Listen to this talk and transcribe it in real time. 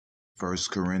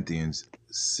Corinthians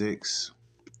 6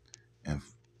 and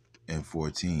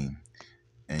 14.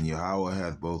 And Yahweh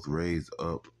hath both raised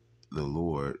up the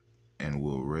Lord and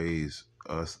will raise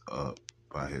us up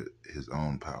by his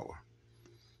own power.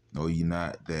 Know ye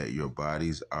not that your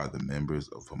bodies are the members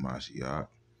of Hamashiach?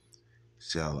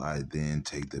 Shall I then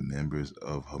take the members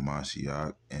of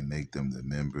Hamashiach and make them the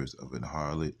members of an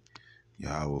harlot?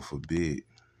 Yahweh forbid.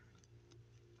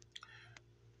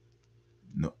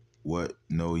 No, what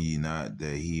know ye not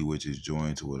that he which is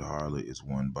joined to an harlot is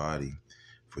one body?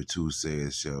 For two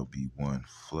sayers shall be one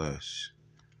flesh.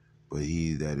 But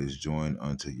he that is joined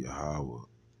unto Yahweh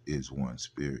is one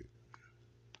spirit.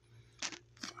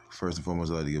 First and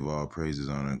foremost, I'd like to give all praises,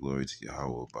 honor, and glory to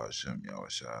Yahweh, Ba'ashem,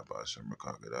 Yahushua, Ba'ashem,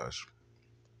 Rakakadash.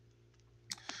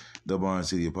 Double honor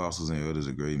to the apostles and elders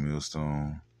of Great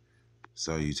Millstone.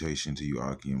 Salutation to you,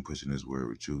 Akim, pushing this word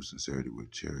with truth, sincerity,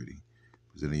 with charity.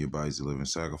 Presenting your bodies a living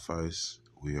sacrifice.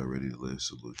 We are ready to live.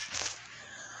 Salute you.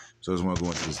 So I just want to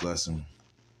go into this lesson.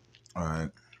 All right.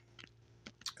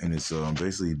 And it's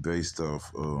basically based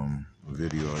off a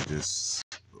video I just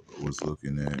was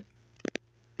looking at.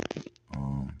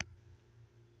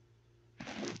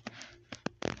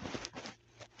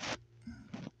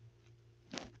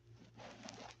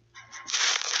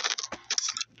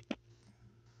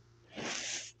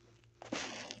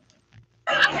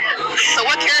 So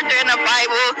what character in the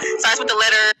Bible starts with the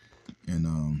letter? And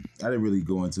I didn't really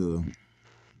go into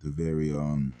the very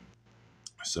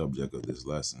subject of this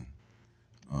lesson.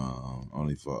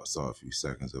 Only saw a few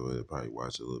seconds of it. I'll probably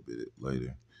watch a little bit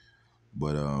later.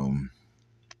 But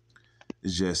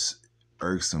it's just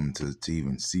irksome to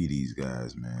even see these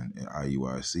guys, man, at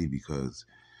IUIC, because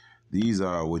these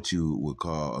are what you would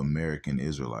call American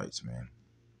Israelites, man.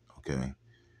 Okay?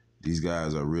 These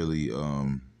guys are really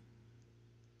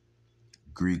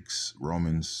Greeks,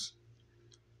 Romans,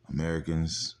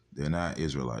 Americans. They're not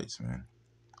Israelites, man.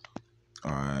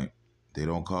 All right? They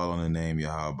don't call on the name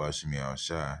Yahweh B'Shem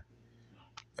Yahushai,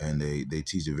 and they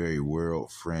teach a very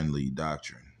world-friendly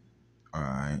doctrine. All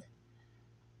right?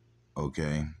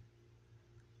 Okay?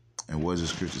 And what does the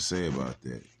scripture say about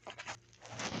that?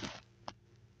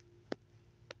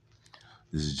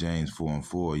 This is James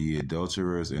 4:4. Ye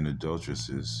adulterers and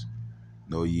adulteresses,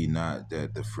 know ye not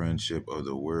that the friendship of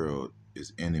the world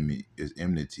is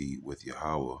enmity with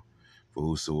Yahweh? For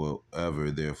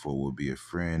whosoever therefore will be a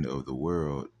friend of the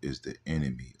world is the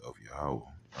enemy of Yahweh.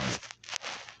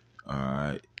 All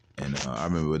right. And I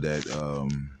remember that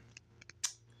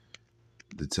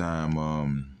the time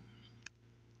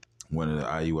one of the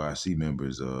IUIC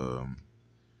members'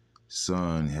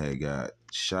 son had got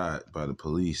shot by the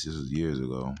police. This was years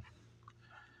ago.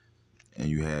 And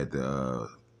you had that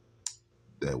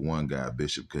one guy,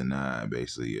 Bishop Kanai,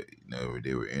 basically,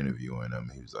 they were interviewing him.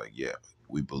 He was like, yeah,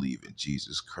 we believe in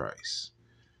Jesus Christ.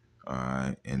 All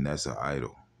right. And that's an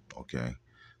idol. Okay.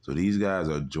 So these guys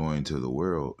are joined to the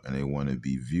world, and they want to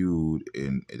be viewed,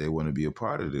 and they want to be a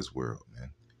part of this world,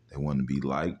 man. They want to be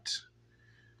liked,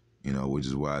 which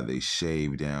is why they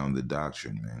shave down the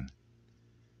doctrine, man.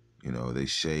 They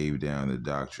shave down the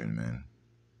doctrine, man.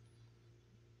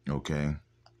 Okay.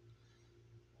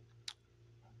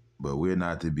 But we're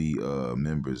not to be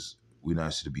members. We're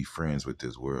not to be friends with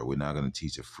this world. We're not going to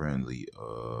teach a friendly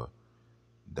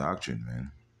doctrine,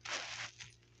 man.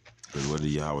 Because what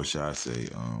did Yahweh Shai say?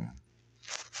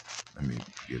 Let me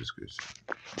get a scripture.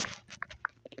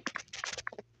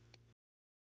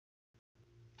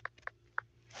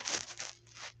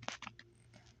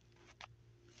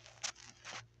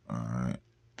 All right.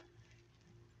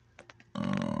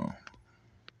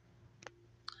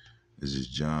 This is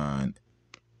John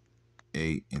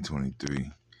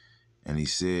 8:23. And he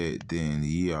said, then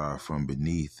ye are from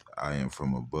beneath, I am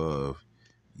from above.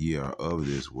 Ye are of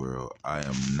this world, I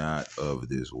am not of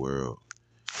this world.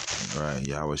 All right,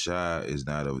 Yahweh Shai is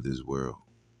not of this world.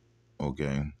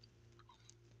 Okay?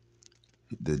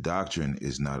 The doctrine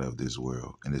is not of this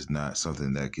world, and it's not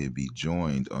something that can be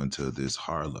joined unto this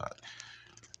harlot.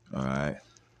 All right?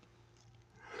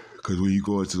 Because when you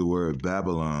go into the word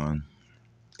Babylon,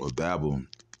 or Babel,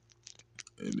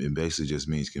 it basically just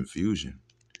means confusion.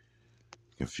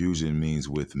 Confusion means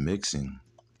with mixing.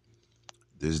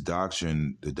 This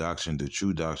doctrine, the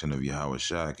true doctrine of Yahweh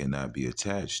Shai, cannot be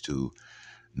attached to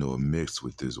nor mixed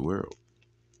with this world.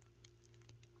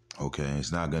 Okay,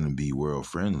 it's not going to be world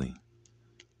friendly.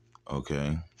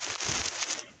 Okay.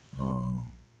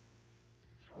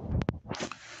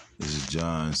 This is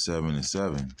John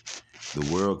 7:7.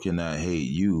 The world cannot hate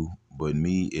you, but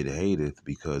me it hateth,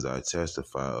 because I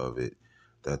testify of it,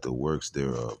 that the works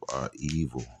thereof are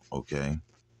evil. Okay.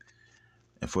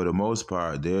 And for the most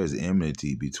part, there's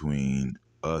enmity between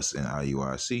us and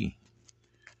IUIC.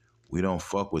 We don't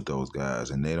fuck with those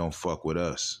guys, and they don't fuck with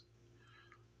us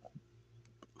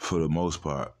for the most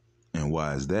part. And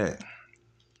why is that?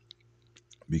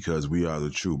 Because we are the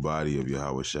true body of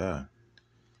Yahweh Shai.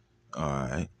 All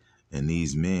right. And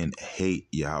these men hate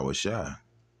Yahweh Shai.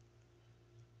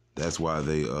 That's why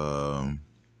they, matter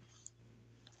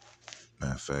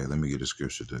of fact, let me get a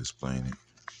scripture to explain it.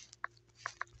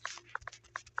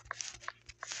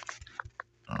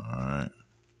 All right.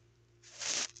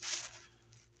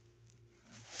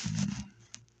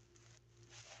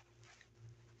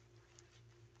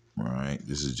 All right.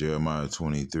 This is Jeremiah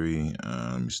 23.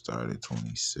 Let me start at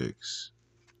 26.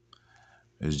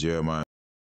 It's Jeremiah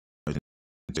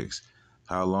 26.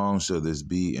 How long shall this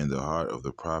be in the heart of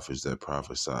the prophets that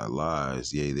prophesy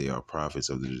lies? Yea, they are prophets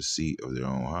of the deceit of their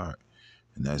own heart.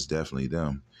 And that's definitely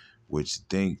them, which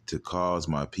think to cause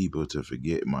my people to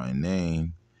forget my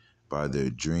name by their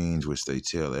dreams, which they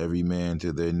tell every man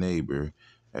to their neighbor,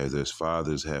 as their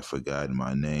fathers have forgotten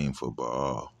my name for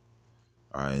Baal.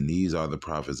 All right, and these are the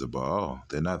prophets of Baal.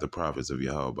 They're not the prophets of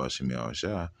Yahweh Bashim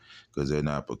Yahushua, because they're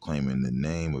not proclaiming the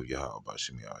name of Yahweh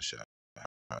Bashim Yahushua.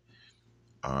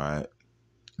 All right,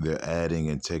 they're adding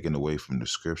and taking away from the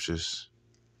scriptures.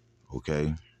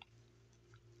 Okay.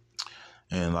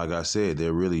 And like I said,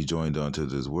 they're really joined onto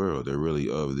this world. They're really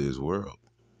of this world.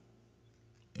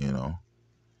 You know,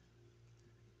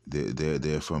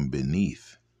 they're from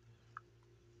beneath.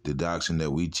 The doctrine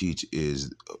that we teach is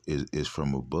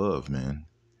from above, man.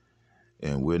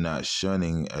 And we're not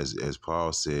shunning, as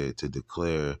Paul said, to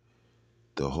declare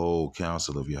the whole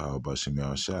counsel of Yahweh Bashim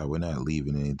Yahushua. We're not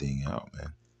leaving anything out,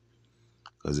 man.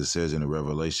 Because it says in the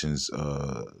Revelations,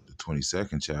 the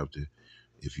 22nd chapter,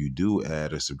 if you do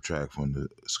add or subtract from the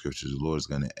scriptures, the Lord is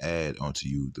going to add unto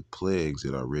you the plagues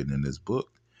that are written in this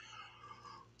book.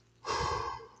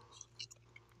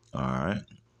 All right.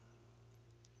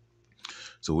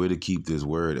 So we're to keep this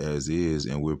word as is,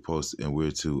 and we're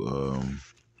to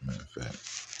matter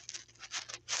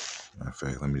of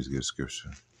fact, let me just get a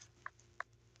scripture.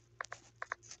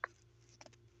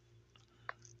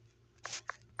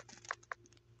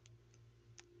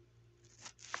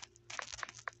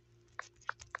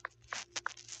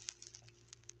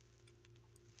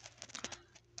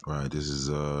 All right, this is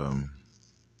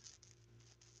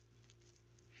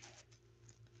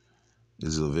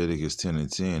Leviticus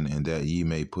 10:10, and that ye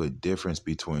may put difference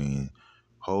between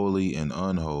holy and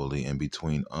unholy, and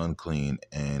between unclean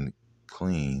and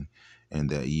clean, and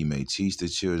that ye may teach the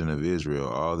children of Israel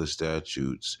all the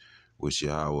statutes which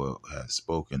Yahweh hath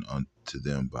spoken unto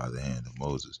them by the hand of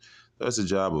Moses. That's the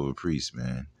job of a priest,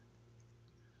 man.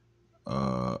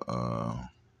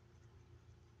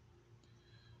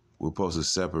 We're supposed to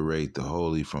separate the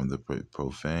holy from the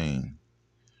profane.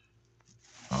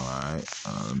 All right,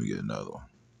 let me get another one.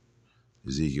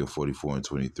 Ezekiel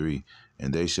 44:23,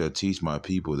 and they shall teach my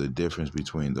people the difference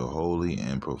between the holy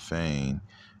and profane,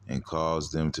 and cause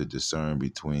them to discern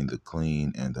between the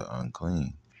clean and the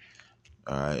unclean.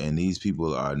 All right, and these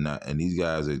people are not, and these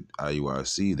guys at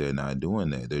IUIC, they're not doing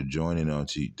that. They're joining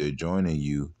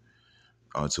you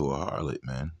onto a harlot,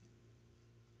 man.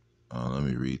 Let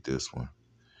me read this one.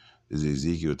 This is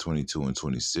Ezekiel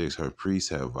 22:26. Her priests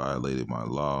have violated my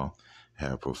law,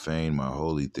 have profaned my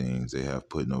holy things. They have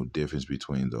put no difference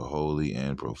between the holy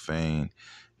and profane.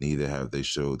 Neither have they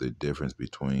showed the difference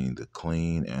between the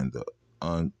clean and the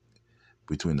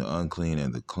between the unclean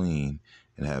and the clean,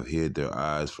 and have hid their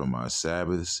eyes from my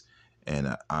Sabbaths,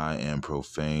 and I am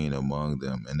profane among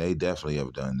them. And they definitely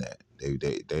have done that.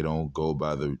 They don't go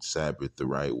by the Sabbath the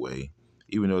right way,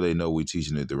 even though they know we're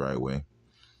teaching it the right way.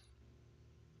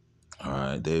 All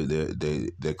right,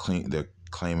 they're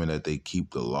claiming that they keep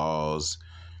the laws,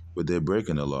 but they're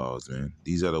breaking the laws, man.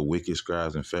 These are the wicked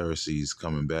scribes and Pharisees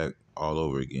coming back all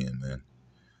over again, man.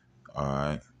 All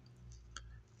right,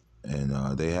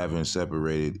 and they haven't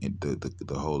separated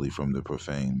the holy from the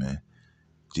profane, man.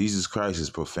 Jesus Christ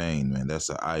is profane, man. That's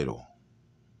an idol.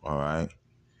 All right,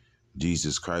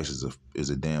 Jesus Christ is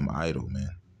a damn idol,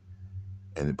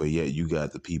 man. But yet you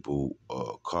got the people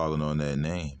calling on that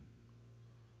name.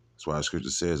 That's why the scripture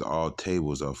says all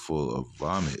tables are full of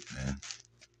vomit, man.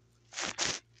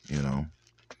 You know,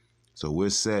 so we're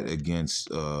set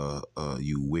against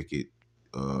you wicked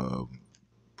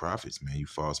prophets, man. You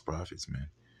false prophets, man.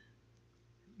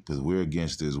 Because we're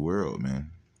against this world,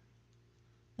 man.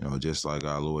 You know, just like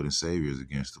our Lord and Savior is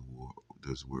against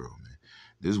this world, man.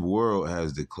 This world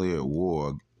has declared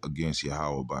war against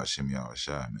Yahweh Bashim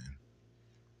Yahushua, man.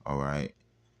 All right,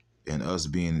 and us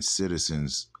being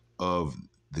citizens of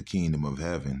the kingdom of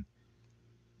heaven,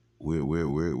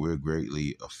 we're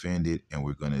greatly offended, and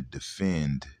we're gonna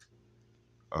defend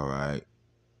all right,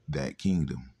 that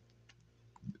kingdom,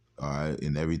 all right,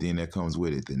 and everything that comes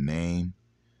with it, the name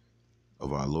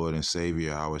of our Lord and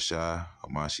Savior, Hawashai,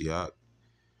 Hamashiach,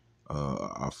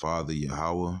 our Father,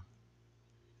 Yahweh.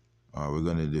 We're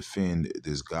going to defend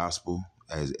this gospel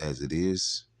as it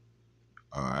is.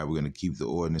 All right, we're going to keep the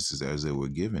ordinances as they were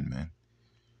given, man.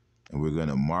 And we're going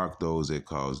to mark those that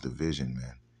cause division,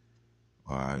 man.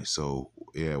 All right, so,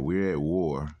 yeah, we're at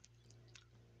war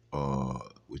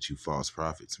with you false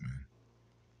prophets, man.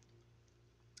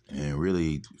 And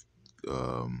really,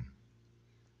 um,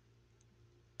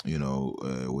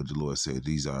 what the Lord said,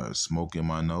 these are smoke in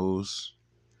my nose.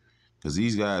 Because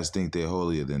these guys think they're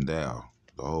holier than thou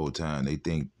the whole time. They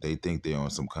think they're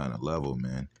on some kind of level,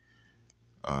 man.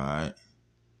 All right.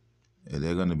 And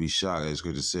they're gonna be shocked, as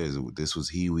scripture says, this was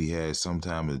he we had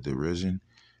sometime of derision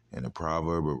and a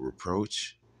proverb of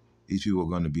reproach. These people are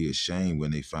gonna be ashamed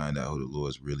when they find out who the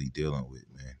Lord's really dealing with,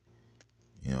 man.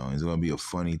 It's gonna be a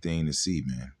funny thing to see,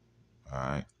 man. All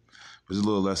right. There's a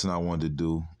little lesson I wanted to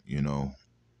do,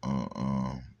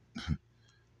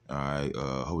 all right,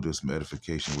 hope there's some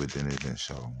edification within it, and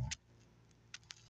shalom.